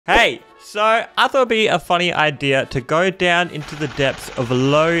Hey, so I thought it'd be a funny idea to go down into the depths of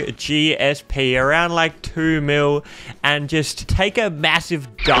low GSP around like 2 mil and just take a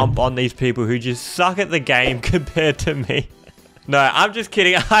massive dump on these people who just suck at the game compared to me. No, I'm just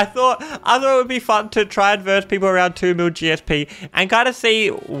kidding. I thought it would be fun to try and verse people around 2 mil GSP and kind of see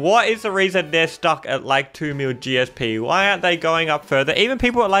what is the reason they're stuck at like 2 mil GSP. Why aren't they going up further? Even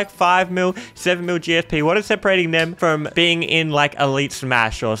people at like 5 mil, 7 mil GSP, what is separating them from being in like Elite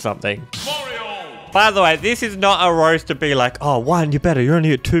Smash or something? By the way, this is not a roast to be like, oh, Juan, you're better. You're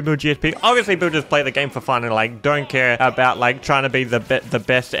only at 2 mil GSP. Obviously, people just play the game for fun and like don't care about like trying to be the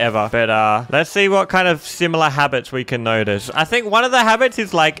best ever. But let's see what kind of similar habits we can notice. I think one of the habits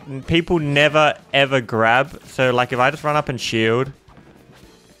is like people never ever grab. So like if I just run up and shield,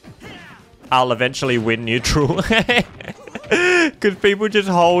 I'll eventually win neutral. Because people just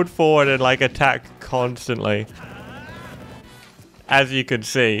hold forward and like attack constantly. As you can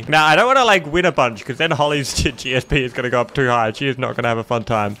see. Now, I don't want to like win a bunch because then Holly's GSP is going to go up too high. She is not going to have a fun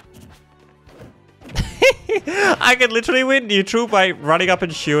time. I can literally win neutral by running up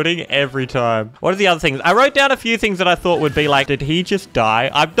and shooting every time. What are the other things? I wrote down a few things that I thought would be like, did he just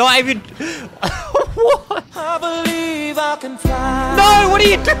die? I'm not even... What? I believe I can fly. No, what are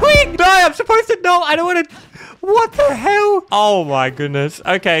you doing? No, I'm supposed to know. I don't want to... What the hell? Oh my goodness.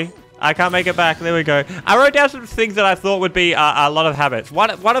 Okay. I can't make it back. There we go. I wrote down some things that I thought would be a lot of habits.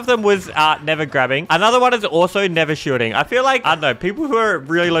 One of them was never grabbing. Another one is also never shooting. I feel like, I don't know, people who are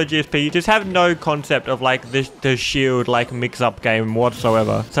really low GSP just have no concept of like the shield like mix-up game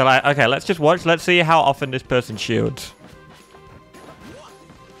whatsoever. So like, okay, let's just watch. Let's see how often this person shields.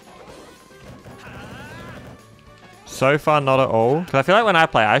 So far, not at all. Because I feel like when I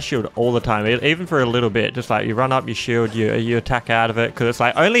play, I shield all the time, even for a little bit. Just like you run up, you shield, you attack out of it. Because it's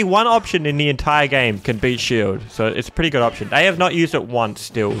like only one option in the entire game can beat shield. So it's a pretty good option. They have not used it once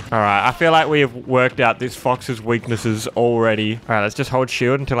still. All right, I feel like we have worked out this fox's weaknesses already. All right, let's just hold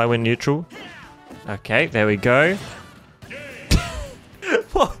shield until I win neutral. Okay, there we go.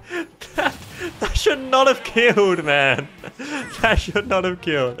 That should not have killed, man. That should not have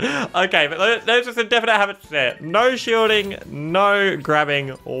killed. Okay, but those are some definite habits there. No shielding, no grabbing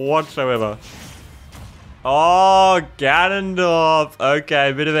whatsoever. Oh, Ganondorf.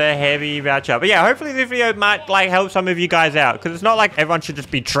 Okay, a bit of a heavy matchup. But yeah, hopefully this video might like help some of you guys out. Because it's not like everyone should just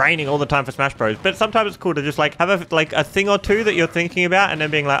be training all the time for Smash Bros. But sometimes it's cool to just like have a thing or two that you're thinking about and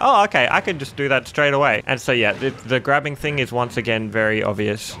then being like, oh, okay, I can just do that straight away. And so yeah, the grabbing thing is once again very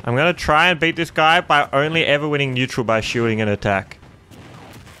obvious. I'm going to try and beat this guy by only ever winning neutral by shooting an attack.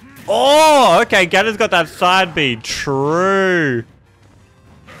 Oh, okay, Ganon's got that side B. True.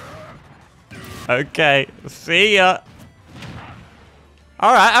 Okay, see ya.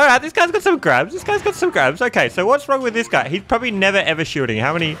 All right. This guy's got some grabs. Okay, so what's wrong with this guy? He's probably never ever shooting.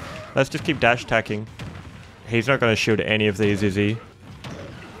 How many? Let's just keep dash attacking. He's not going to shoot any of these, is he?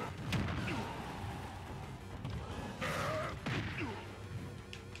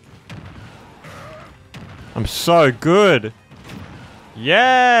 I'm so good.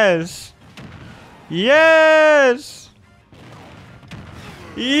 Yes. Yes.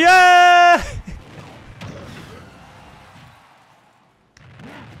 Yeah.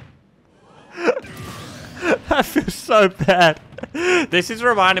 I feel so bad. This is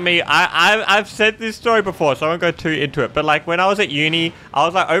reminding me, I've said this story before, so I won't go too into it. But like when I was at uni, I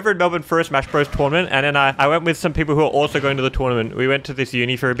was like over in Melbourne for a Smash Bros tournament, and then I went with some people who are also going to the tournament. We went to this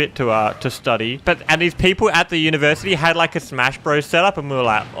uni for a bit to study. And these people at the university had like a Smash Bros setup, and we were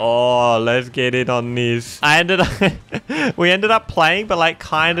like, oh, let's get in on this. We ended up playing, but like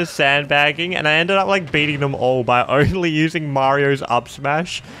kind of sandbagging, and I ended up like beating them all by only using Mario's up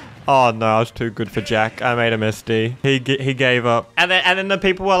smash. Oh no, I was too good for Jack. I made him SD. He gave up. And then the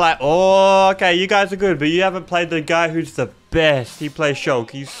people were like, oh, okay, you guys are good, but you haven't played the guy who's the best. He plays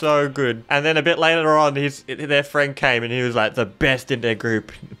Sheik. He's so good. And then a bit later on, their friend came and he was like the best in their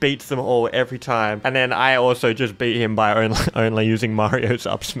group. Beats them all every time. And then I also just beat him by only using Mario's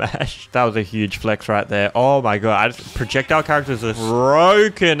up smash. That was a huge flex right there. Oh my god. Projectile characters are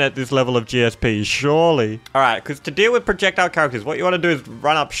broken at this level of GSP, surely. All right, because to deal with projectile characters, what you want to do is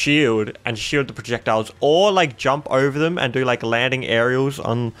run up shield and shield the projectiles, or like jump over them and do like landing aerials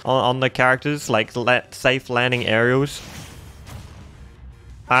on the characters, like safe landing aerials.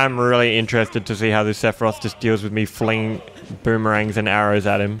 I'm really interested to see how this Sephiroth just deals with me flinging boomerangs and arrows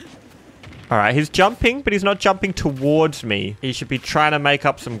at him. Alright, he's jumping, but he's not jumping towards me. He should be trying to make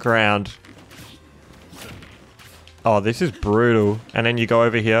up some ground. Oh, this is brutal. And then you go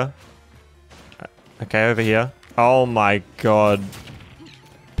over here. Okay, over here. Oh my god.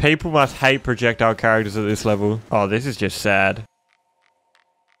 People must hate projectile characters at this level. Oh, this is just sad.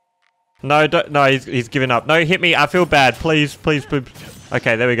 No, don't, no, he's giving up. No, hit me. I feel bad. Please, please, please.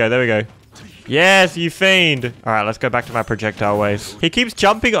 Okay, there we go. There we go. Yes, you fiend. All right, let's go back to my projectile ways. He keeps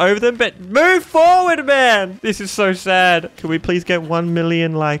jumping over them, but move forward, man. This is so sad. Can we please get 1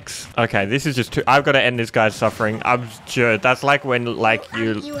 million likes? Okay, this is just too... I've got to end this guy's suffering. I'm sure. That's like when, like,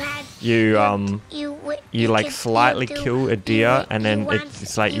 you like slightly kill a deer, and then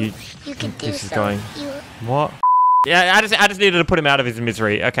it's like you... This is going... What? Yeah, I just needed to put him out of his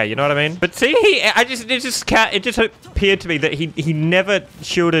misery. Okay, you know what I mean? But see, it just appeared to me that he never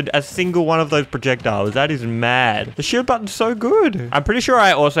shielded a single one of those projectiles. That is mad. The shield button's so good. I'm pretty sure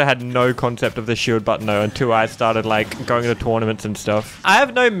I also had no concept of the shield button though until I started like going to tournaments and stuff. I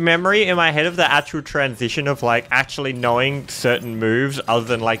have no memory in my head of the actual transition of like actually knowing certain moves other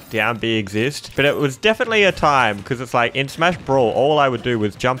than like down B exist. But it was definitely a time because it's like in Smash Brawl, all I would do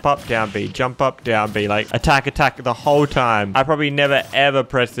was jump up, down B, like attack the whole time. I probably never ever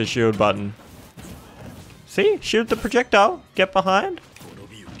pressed the shield button. See? Shield the projectile. Get behind.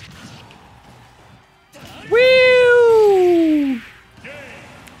 Woo!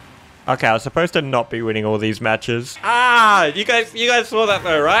 Okay, I was supposed to not be winning all these matches. Ah, you guys saw that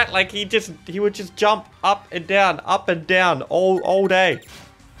though, right? Like he would just jump up and down all day.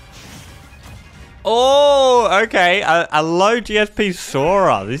 Oh, okay. A low GSP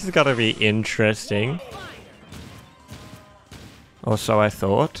Sora. This is gonna be interesting. Or so I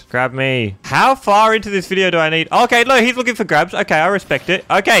thought. Grab me. How far into this video do I need? Okay, no, he's looking for grabs. Okay, I respect it.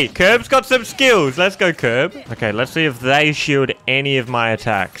 Okay, Kirb's got some skills. Let's go, Kirb. Okay, let's see if they shield any of my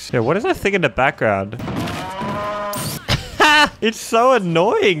attacks. Yeah, what is that thing in the background? It's so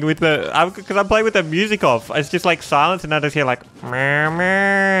annoying with the... Because I'm playing with the music off. It's just like silence and I just hear like... Meh,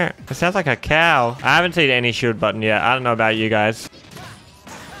 meh. It sounds like a cow. I haven't seen any shield button yet. I don't know about you guys.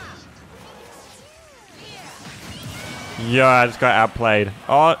 Yo, I just got outplayed.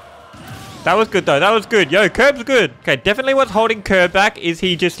 Oh, that was good though. That was good. Yo, Kirb's good. Okay, definitely what's holding Kirb back is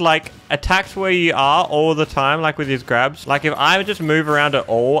he just like attacks where you are all the time, like with his grabs. Like if I just move around at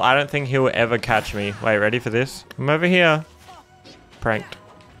all, I don't think he'll ever catch me. Wait, ready for this? Come over here. Pranked.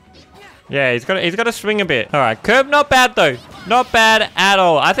 Yeah, he's got to swing a bit. All right, Kirb, not bad though. Not bad at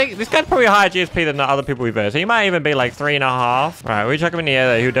all. I think this guy's probably higher GSP than the other people we've versed. He might even be like 3.5. All right, we chuck him in the air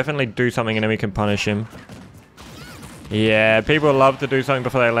there. He'll definitely do something and then we can punish him. Yeah, people love to do something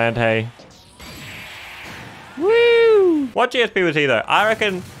before they land, hey. Woo! What GSP was he though? I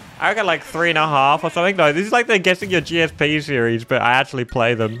reckon like 3.5 or something. No, this is like they're guessing your GSP series, but I actually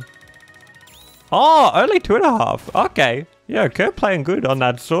play them. Oh, only 2.5. Okay. Yeah, Kirby playing good on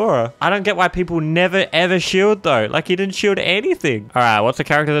that Sora. I don't get why people never ever shield though. Like he didn't shield anything. All right, what's a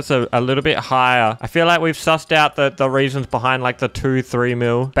character that's a little bit higher? I feel like we've sussed out the reasons behind like the 2-3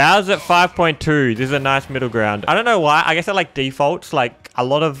 mil. Bowser's at 5.2. This is a nice middle ground. I don't know why. I guess it like defaults. Like a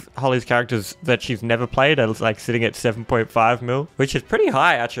lot of Holly's characters that she's never played are like sitting at 7.5 mil, which is pretty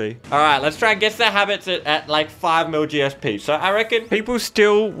high actually. All right, let's try and guess their habits at like 5 mil GSP. So I reckon people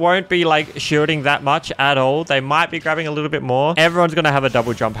still won't be like shielding that much at all. They might be grabbing a little bit more. Everyone's gonna have a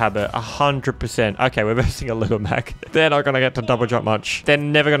double jump habit, 100%. Okay, we're versing a Little Mac. They're not gonna get to double jump much. They're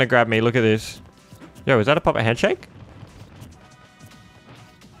never gonna grab me. Look at this. Yo, is that a pop-up handshake?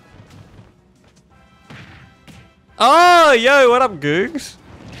 Oh, yo, what up, Googs?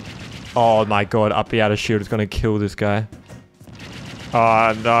 Oh my god, up the outer shield is gonna kill this guy.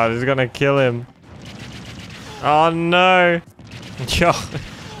 Oh no, this is gonna kill him. Oh no. Yo.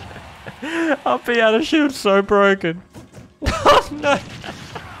 Up the outer shield's so broken. Oh no.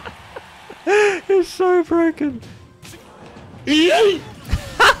 It's so broken.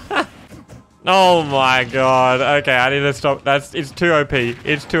 Oh my god. Okay, I need to stop. It's too OP.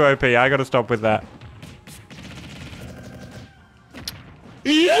 It's too OP. I gotta stop with that.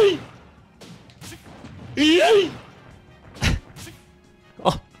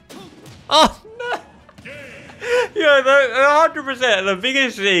 Oh no. Yo, 100%. The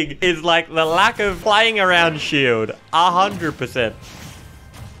biggest thing is like the lack of playing around shield. 100%.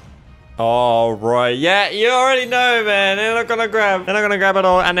 Oh, right. Yeah, you already know, man. They're not gonna grab. They're not gonna grab at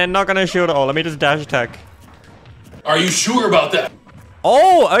all, and they're not gonna shield at all. Let me just dash attack. Are you sure about that?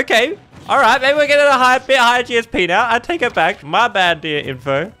 Oh, okay. All right, maybe we're getting a bit higher GSP now. I take it back. My bad, dear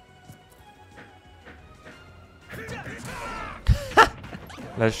info.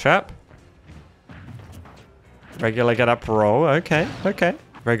 Let's trap. Regular get up roll. Okay, okay.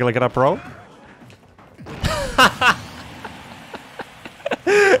 Regular get up roll.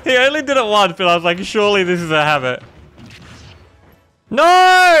 He only did it once, but I was like, surely this is a habit.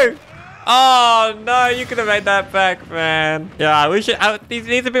 No! Oh, no, you could have made that back, man. Yeah, we should... It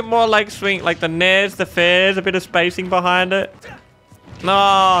needs a bit more, like, swing. Like, the Ness, the Fairs, a bit of spacing behind it.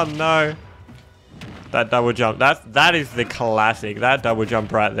 No, no. That double jump. That is the classic. That double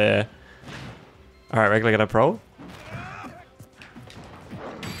jump right there. All right, regular get up roll.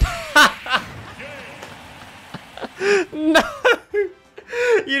 No.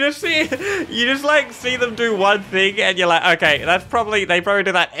 You just like see them do one thing and you're like, okay, they probably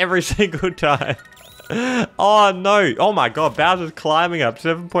do that every single time. Oh no. Oh my god, Bowser's climbing up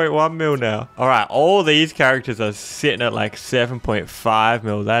 7.1 mil now. Alright, all these characters are sitting at like 7.5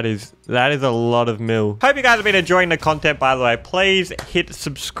 mil. That is a lot of mil. Hope you guys have been enjoying the content, by the way. Please hit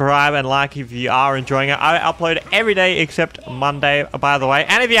subscribe and like if you are enjoying it. I upload every day except Monday, by the way.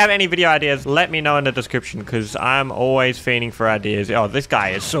 And if you have any video ideas, let me know in the description because I'm always fiending for ideas. Oh, this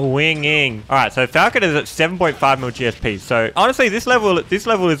guy is swinging. Alright, so Falcon is at 7.5 mil GSP. So honestly, this level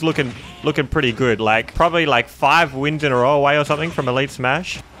is looking pretty good. Like probably like 5 wins in a row away or something from Elite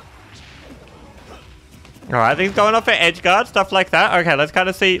Smash. Alright, he's going off for edge guard, stuff like that. Okay, let's kind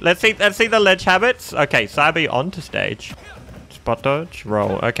of see. Let's see the ledge habits. Okay, Sabi onto stage. Spot dodge,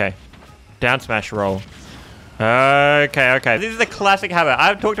 roll. Okay. Down smash, roll. Okay. This is a classic habit.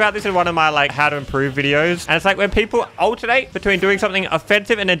 I've talked about this in one of my like how to improve videos. And it's like when people alternate between doing something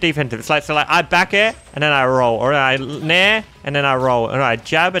offensive and then defensive. It's like, so like I back air and then I roll. Or I nair and then I roll. Or I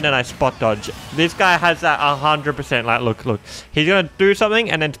jab and then I spot dodge. This guy has that 100%. Like, look. He's going to do something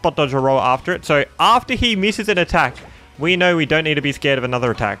and then spot dodge or roll after it. So after he misses an attack, we know we don't need to be scared of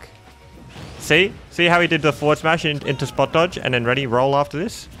another attack. See? See how he did the forward smash into spot dodge and then ready roll after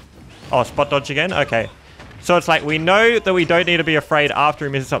this? Oh, spot dodge again? Okay. So it's like we know that we don't need to be afraid after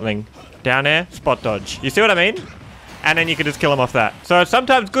he misses something. Down air, spot dodge. You see what I mean? And then you can just kill him off that. So it's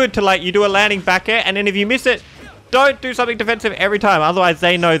sometimes good to like, you do a landing back air and then if you miss it, don't do something defensive every time. Otherwise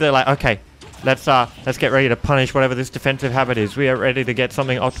they know they're like, okay, let's get ready to punish whatever this defensive habit is. We are ready to get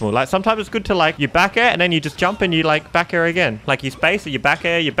something optimal. Like sometimes it's good to like, you back air and then you just jump and you like back air again. Like you space, you back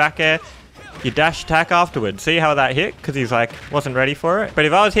air, you dash attack afterwards. See how that hit? Because he's like, wasn't ready for it. But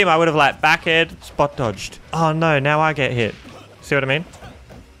if I was him, I would have like back aired, spot dodged. Oh no, now I get hit. See what I mean?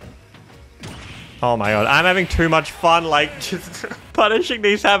 Oh my god, I'm having too much fun like just punishing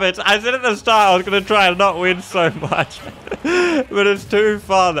these habits. I said at the start I was going to try and not win so much. But it's too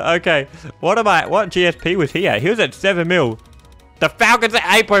fun. Okay, what GSP was he at? He was at 7 mil. The Falcon's at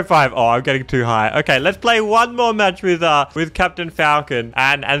 8.5. Oh, I'm getting too high. Okay, let's play one more match with Captain Falcon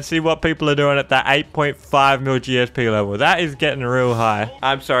and see what people are doing at that 8.5 mil GSP level. That is getting real high.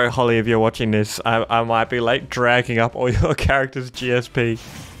 I'm sorry, Holly, if you're watching this. I might be like dragging up all your characters' GSP.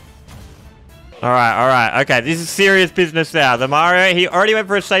 All right. Okay, this is serious business now. The Mario, he already went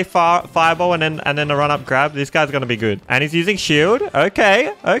for a safe fireball and then a run-up grab. This guy's going to be good. And he's using shield.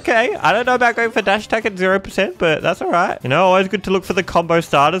 Okay. I don't know about going for dash attack at 0%, but that's all right. You know, always good to look for the combo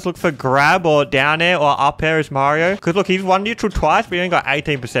starters. Look for grab or down air or up air as Mario. Because look, he's won neutral twice, but he only got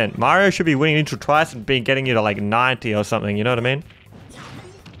 18%. Mario should be winning neutral twice and getting you to like 90 or something. You know what I mean?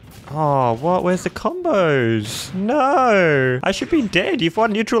 Oh, what? Where's the combos? No. I should be dead. You've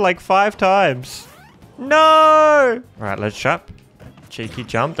won neutral like 5 times. No. All right, let's jump. Cheeky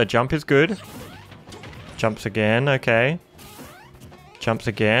jump. The jump is good. Jumps again. Okay. Jumps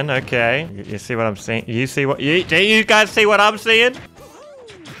again. Okay. You see what I'm seeing? Do you guys see what I'm seeing?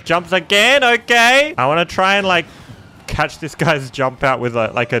 Jumps again. Okay. I want to try and like catch this guy's jump out with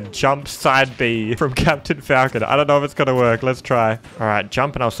like a jump side B from Captain Falcon. I don't know if it's gonna work. Let's try. All right,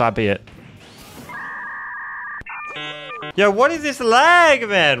 jump and I'll side B it. Yo, what is this lag,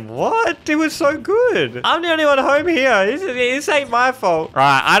 man? What? It was so good. I'm the only one home here. This ain't my fault. All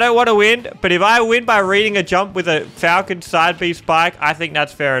right, I don't want to win, but if I win by reading a jump with a Falcon side B spike, I think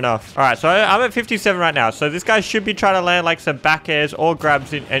that's fair enough. All right, so I'm at 57 right now. So this guy should be trying to land like some back airs or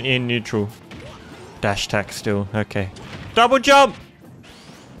grabs in neutral. Dash attack still. Okay. Double jump.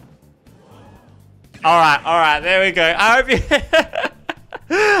 All right. There we go. I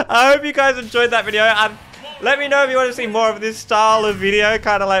hope you guys enjoyed that video. Let me know if you want to see more of this style of video,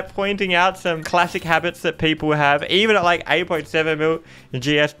 kind of like pointing out some classic habits that people have, even at like 8.7 mil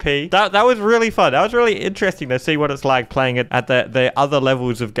GSP. That was really fun. That was really interesting to see what it's like playing it at the other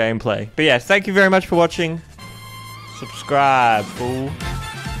levels of gameplay. But yes, thank you very much for watching. Subscribe, fool.